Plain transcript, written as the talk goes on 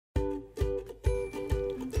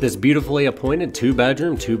This beautifully appointed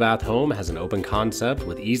 2-bedroom, 2-bath home has an open concept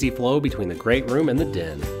with easy flow between the great room and the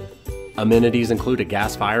den. Amenities include a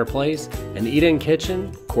gas fireplace, an eat-in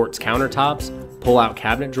kitchen, quartz countertops, pull-out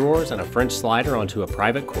cabinet drawers, and a French slider onto a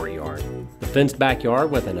private courtyard. The fenced backyard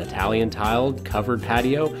with an Italian tiled covered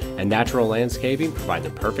patio and natural landscaping provide the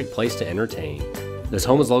perfect place to entertain. This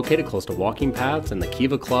home is located close to walking paths and the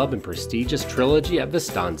Kiva Club and prestigious Trilogy at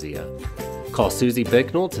Vistanzia. Call Suzi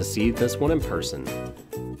Bicknell to see this one in person.